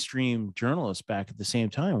 mainstream journalist back at the same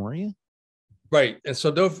time, weren't you? Right. And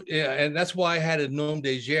so, and that's why I had a nom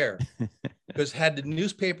de guerre, because had the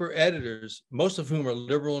newspaper editors, most of whom are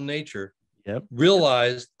liberal in nature,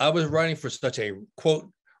 realized I was writing for such a, quote,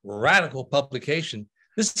 radical publication.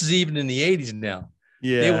 This is even in the 80s now.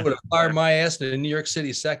 Yeah. They would have fired my ass in the New York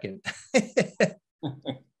City second.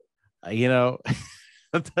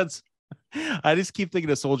 That's, I just keep thinking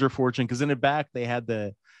of Soldier of Fortune because in the back they had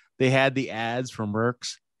the ads from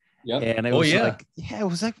Merck's. Yep. And it was it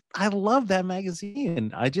was like, I love that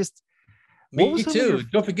magazine. Me too.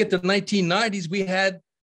 Don't forget the 1990s. We had,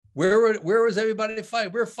 where was everybody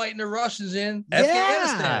fighting? We were fighting the Russians in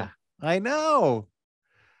Afghanistan. I know.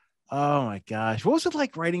 Oh my gosh. What was it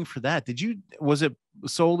like writing for that? Was it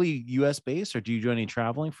solely US based or do you do any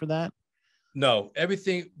traveling for that? No,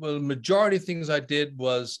 the majority of things I did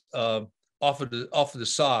was off of the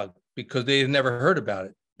SOG because they had never heard about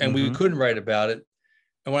it and we couldn't write about it.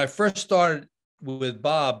 And when I first started with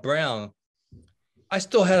Bob Brown, I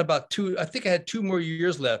still had I had 2 more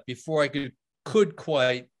years left before I could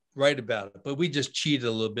quite write about it, but we just cheated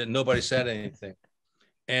a little bit. Nobody said anything.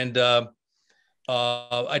 And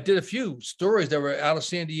I did a few stories that were out of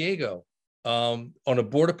San Diego on a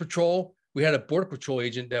border patrol. We had a border patrol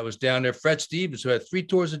agent that was down there, Fred Stevens, who had 3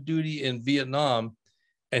 tours of duty in Vietnam,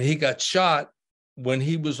 and he got shot when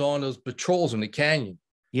he was on those patrols in the canyon.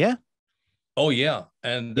 Yeah. Oh yeah.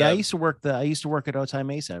 And I used to work at Otay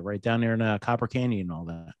Mesa right down there in Copper Canyon and all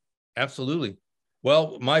that. Absolutely.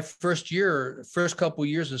 Well, my first couple of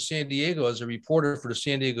years in San Diego as a reporter for the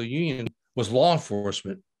San Diego Union was law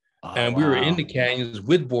enforcement. And we were in the canyons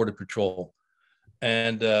with Border Patrol.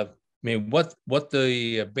 And what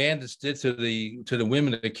the bandits did to the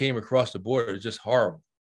women that came across the border is just horrible.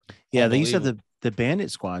 Yeah, they used to have the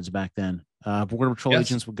bandit squads back then. Border Patrol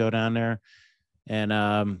agents would go down there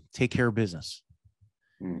and take care of business.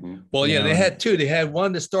 Well, You yeah, know, they had two. They had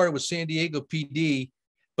one that started with San Diego PD,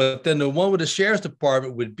 but then the one with the sheriff's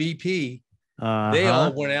department with BP, they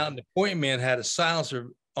all went out, and the point man had a silencer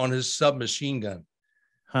on his submachine gun.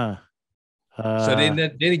 So they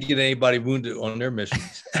didn't get anybody wounded on their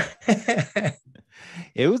missions.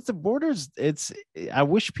 It was the borders. I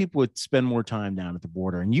wish people would spend more time down at the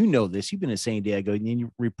border. And you know this. You've been to San Diego and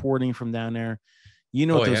you're reporting from down there. You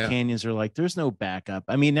know what those canyons are like. There's no backup.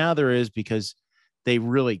 I mean, now there is because they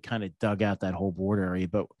really kind of dug out that whole border area.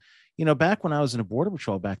 But, you know, back when I was in a border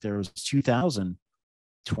patrol back there, it was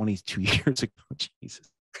 2022 years ago. Jesus.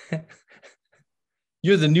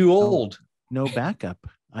 You're the new old. No backup.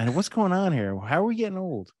 I know what's going on here. How are we getting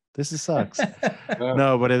old? This sucks.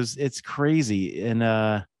 No, but it's crazy. And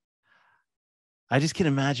I just can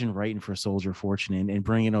imagine writing for Soldier of Fortune and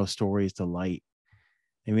bringing those stories to light.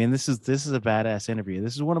 I mean, this is a badass interview.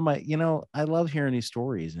 This is one of my, you know, I love hearing these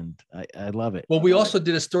stories and I love it. Well, we also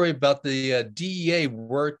did a story about the DEA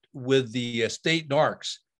worked with the state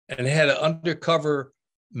narcs and had an undercover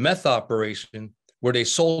meth operation where they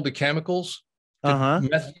sold the chemicals to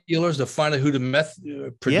meth dealers to find out who the meth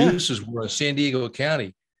producers were in San Diego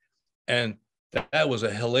County. And that was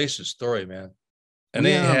a hellacious story, man. And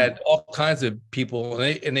they had all kinds of people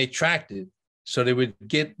and they tracked it. So they would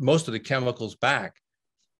get most of the chemicals back.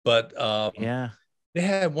 But they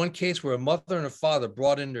had one case where a mother and a father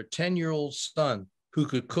brought in their 10-year-old son who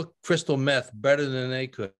could cook crystal meth better than they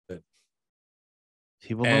could.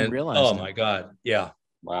 People don't realize. Oh my God. Yeah.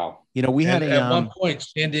 Wow. You know, we had at one point,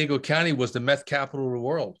 San Diego County was the meth capital of the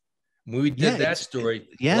world. When we did that story,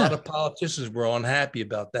 a lot of politicians were unhappy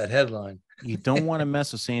about that headline. You don't want to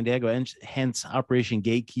mess with San Diego, and hence Operation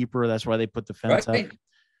Gatekeeper. That's why they put the fence up.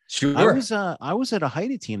 Sure. I was at a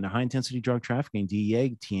HIDTA team, the high intensity drug trafficking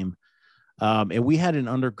DEA team, and we had an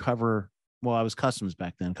undercover. Well, I was customs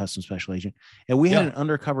back then, customs special agent, and we had an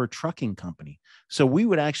undercover trucking company. So we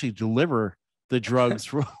would actually deliver the drugs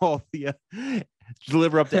for all the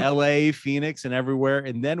deliver up to LA, Phoenix, and everywhere,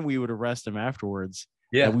 and then we would arrest them afterwards.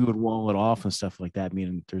 Yeah, and we would wall it off and stuff like that,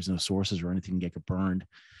 meaning there's no sources or anything to get burned.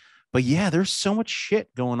 But yeah, there's so much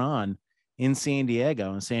shit going on in San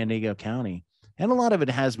Diego and San Diego County. And a lot of it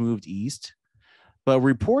has moved east. But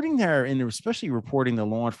reporting there, and especially reporting the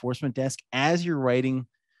law enforcement desk as you're writing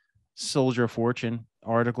Soldier of Fortune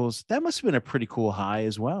articles, that must have been a pretty cool high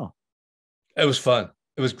as well. It was fun.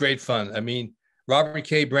 It was great fun. I mean, Robert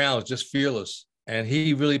K. Brown was just fearless. And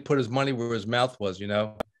he really put his money where his mouth was, you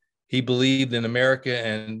know. He believed in America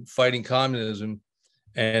and fighting communism.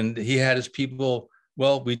 And he had his people,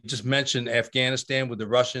 well, we just mentioned Afghanistan with the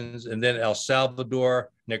Russians, and then El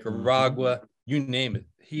Salvador, Nicaragua, you name it.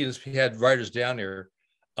 He had writers down there.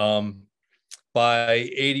 By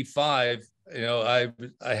 85, you know,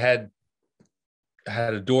 I had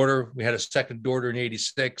a daughter. We had a second daughter in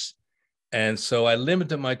 86. And so I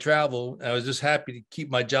limited my travel. I was just happy to keep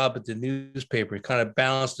my job at the newspaper and kind of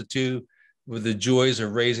balance the two with the joys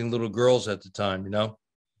of raising little girls at the time, you know?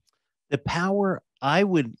 The power, I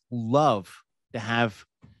would love to have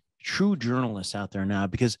true journalists out there now,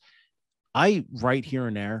 because I write here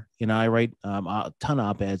and there, you know, I write a ton of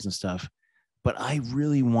op-eds and stuff, but I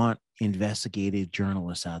really want investigative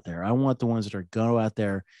journalists out there. I want the ones that are go out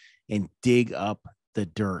there and dig up the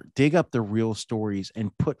dirt, dig up the real stories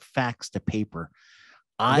and put facts to paper.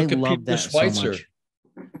 I love that so much.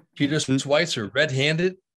 Peter Schweitzer, Red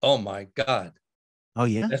Handed. Oh my God. Oh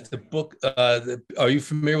yeah. That's the book. Are you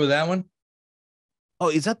familiar with that one? Oh,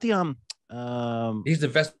 is that the he's the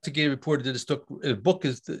investigative reporter that the book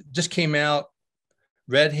just came out,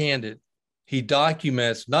 Red Handed. He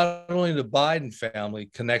documents not only the Biden family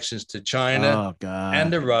connections to China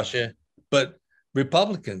and to Russia, but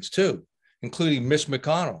Republicans too, including Mitch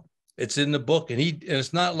McConnell. It's in the book, and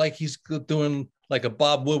it's not like he's doing like a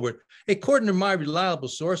Bob Woodward. Hey, according to my reliable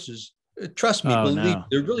sources, trust me, believe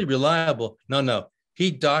they're really reliable. No, he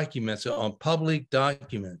documents it on public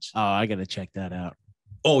documents. Oh, I got to check that out.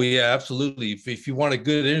 Oh yeah, absolutely. If you want a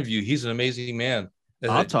good interview, he's an amazing man.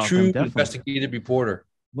 I'll talk true to him, investigative reporter.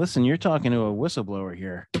 Listen, you're talking to a whistleblower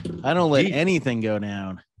here. I don't let anything go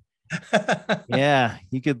down. Yeah,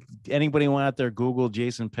 anybody want out there, Google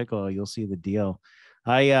Jason Piccolo, you'll see the deal.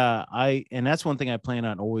 And that's one thing I plan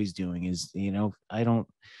on always doing is, you know, I'm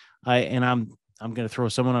going to throw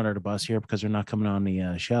someone under the bus here because they're not coming on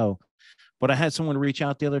the show, but I had someone reach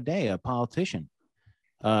out the other day, a politician,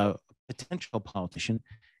 potential politician,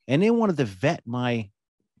 and they wanted to vet my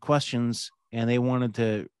questions and they wanted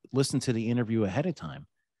to listen to the interview ahead of time.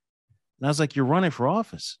 And I was like, you're running for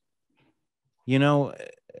office. You know,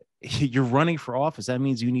 you're running for office. That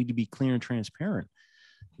means you need to be clear and transparent.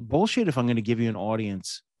 Bullshit if I'm going to give you an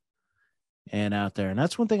audience and out there. And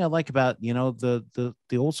that's one thing I like about, the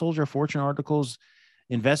old soldier of fortune articles,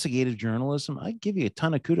 investigative journalism. I give you a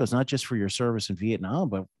ton of kudos, not just for your service in Vietnam,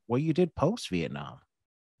 but what you did post Vietnam.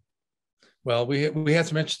 Well, we had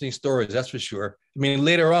some interesting stories, that's for sure. I mean,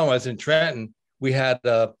 later on, when I was in Trenton, we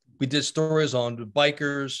did stories on the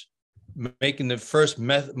bikers making the first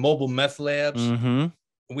mobile meth labs. Mm-hmm.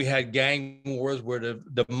 We had gang wars where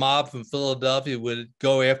the mob from Philadelphia would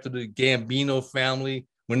go after the Gambino family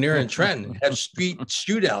when they're in Trenton, have street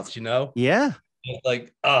shootouts, Yeah.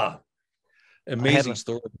 Like, amazing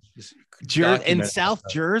stories. In South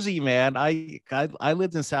Jersey, man. I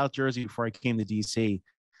lived in South Jersey before I came to DC.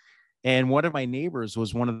 And one of my neighbors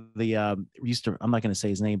was one of the I'm not going to say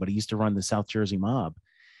his name, but he used to run the South Jersey mob.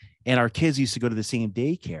 And our kids used to go to the same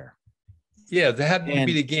daycare. Yeah, they had to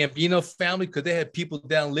be the Gambino family because they had people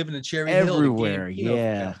down living in Cherry Hill. Everywhere,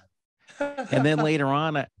 yeah. And then later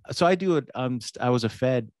on, I was a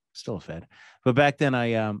Fed, still a Fed. But back then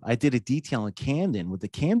I did a detail in Camden with the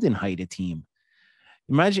Camden Haida team.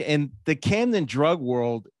 Imagine, in the Camden drug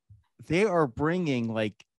world, they are bringing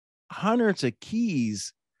like hundreds of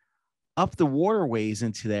keys up the waterways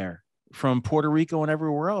into there from Puerto Rico and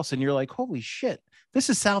everywhere else. And you're like, holy shit, this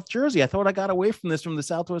is South Jersey. I thought I got away from this from the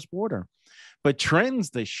Southwest border. But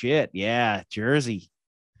Trenton's the shit. Yeah, Jersey.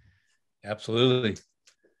 Absolutely.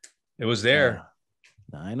 It was there.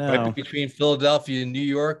 I know. Right between Philadelphia and New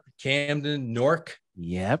York, Camden, Newark.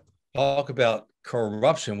 Yep. Talk about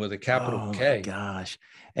corruption with a capital K. My gosh.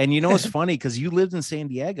 And it's funny because you lived in San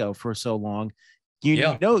Diego for so long.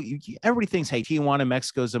 Everybody thinks, hey, Tijuana,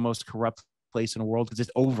 Mexico is the most corrupt place in the world because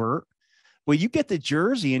it's overt. Well, you get to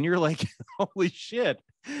Jersey and you're like, holy shit,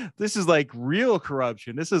 this is like real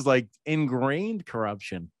corruption. This is like ingrained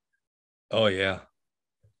corruption. Oh, yeah.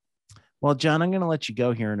 Well, John, I'm going to let you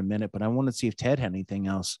go here in a minute, but I want to see if Ted had anything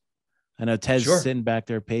else. I know Ted's sitting back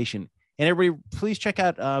there patient. And everybody, please check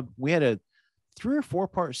out, we had a 3 or 4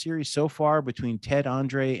 part series so far between Ted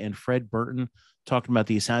Andre and Fred Burton, talking about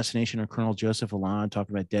the assassination of Colonel Joseph Alon,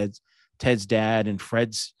 talking about Ted's dad and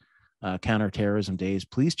Fred's counterterrorism days.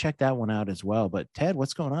 Please check that one out as well. But Ted,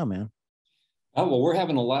 what's going on, man? Oh, well, we're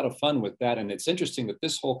having a lot of fun with that. And it's interesting that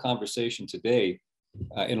this whole conversation today,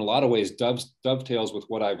 in a lot of ways, dovetails with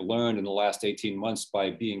what I've learned in the last 18 months by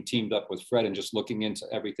being teamed up with Fred and just looking into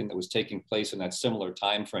everything that was taking place in that similar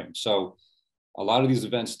time frame. So a lot of these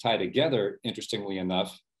events tie together, interestingly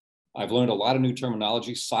enough. I've learned a lot of new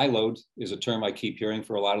terminology. Siloed is a term I keep hearing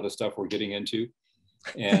for a lot of the stuff we're getting into.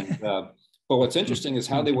 And but what's interesting is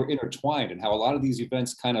how they were intertwined and how a lot of these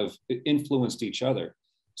events kind of influenced each other.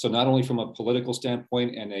 So not only from a political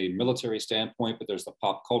standpoint and a military standpoint, but there's the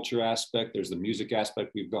pop culture aspect, there's the music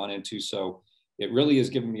aspect we've gone into. So it really has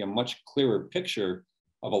given me a much clearer picture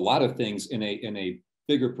of a lot of things in a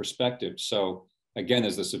bigger perspective. So again,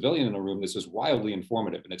 as the civilian in the room, this is wildly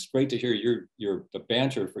informative. And it's great to hear the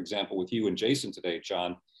banter, for example, with you and Jason today,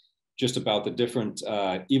 John, just about the different,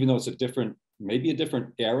 even though it's maybe a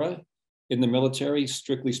different era in the military,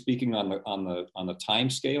 strictly speaking on the time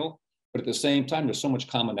scale. But at the same time, there's so much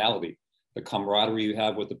commonality, the camaraderie you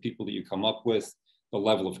have with the people that you come up with, the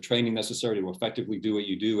level of training necessary to effectively do what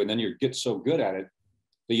you do. And then you get so good at it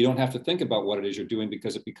that you don't have to think about what it is you're doing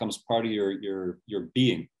because it becomes part of your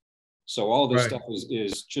being. So all this stuff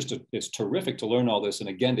is just, it's terrific to learn all this. And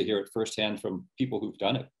again, to hear it firsthand from people who've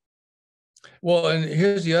done it. Well, and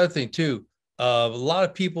here's the other thing too. A lot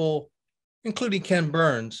of people, including Ken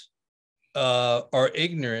Burns, are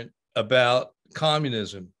ignorant about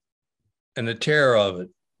communism and the terror of it.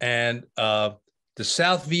 And the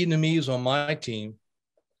South Vietnamese on my team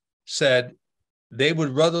said they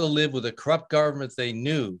would rather live with a corrupt government they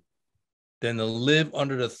knew than to live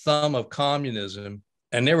under the thumb of communism,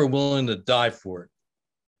 and they were willing to die for it,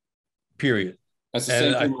 period. That's the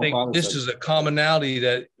same thing. I think this is a commonality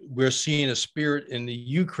that we're seeing a spirit in the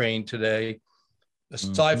Ukraine today,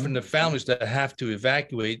 aside from the families that have to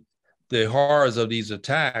evacuate the horrors of these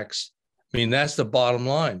attacks. I mean, that's the bottom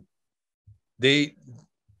line. They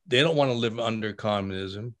don't want to live under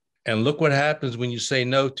communism. And look what happens when you say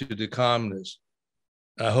no to the communists.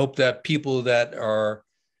 I hope that people that are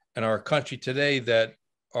in our country today that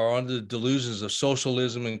are under the delusions of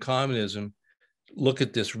socialism and communism look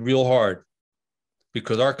at this real hard,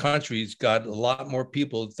 because our country's got a lot more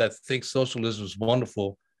people that think socialism is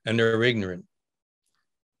wonderful and they're ignorant.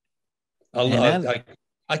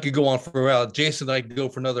 I could go on for a while. Jason and I could go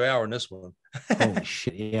for another hour in this one. Holy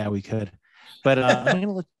shit. Yeah, we could. But I'm going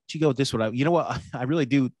to let you go with this one. You know what? I really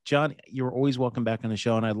do. John, you're always welcome back on the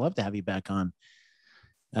show, and I'd love to have you back on.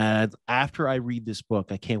 After I read this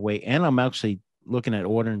book, I can't wait. And I'm actually looking at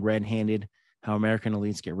ordering Red-Handed, How American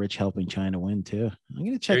Elites Get Rich Helping China Win, too. I'm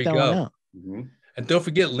going to check that one out. Mm-hmm. And don't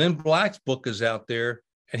forget, Lynn Black's book is out there,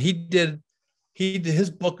 and his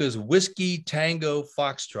book is Whiskey Tango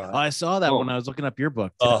Foxtrot. Oh, I saw that when I was looking up your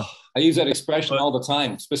book too. Oh, I use that expression all the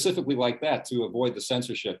time, specifically like that, to avoid the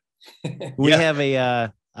censorship. We have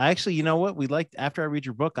a actually, you know what? After I read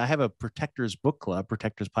your book, I have a Protectors Book Club,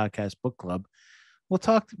 Protectors Podcast Book Club. We'll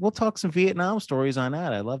talk some Vietnam stories on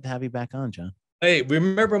that. I'd love to have you back on, John. Hey,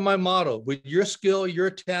 remember my motto: with your skill, your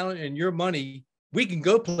talent, and your money, we can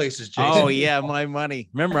go places, Jason. Oh yeah, my money.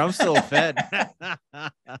 Remember, I'm still fed.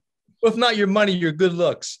 If not your money, your good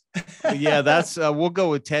looks. Yeah, that's we'll go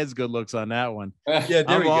with Ted's good looks on that one. Yeah,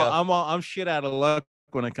 there we go. I'm shit out of luck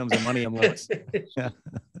when it comes to money and looks.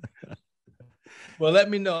 Well, let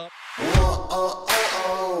me know.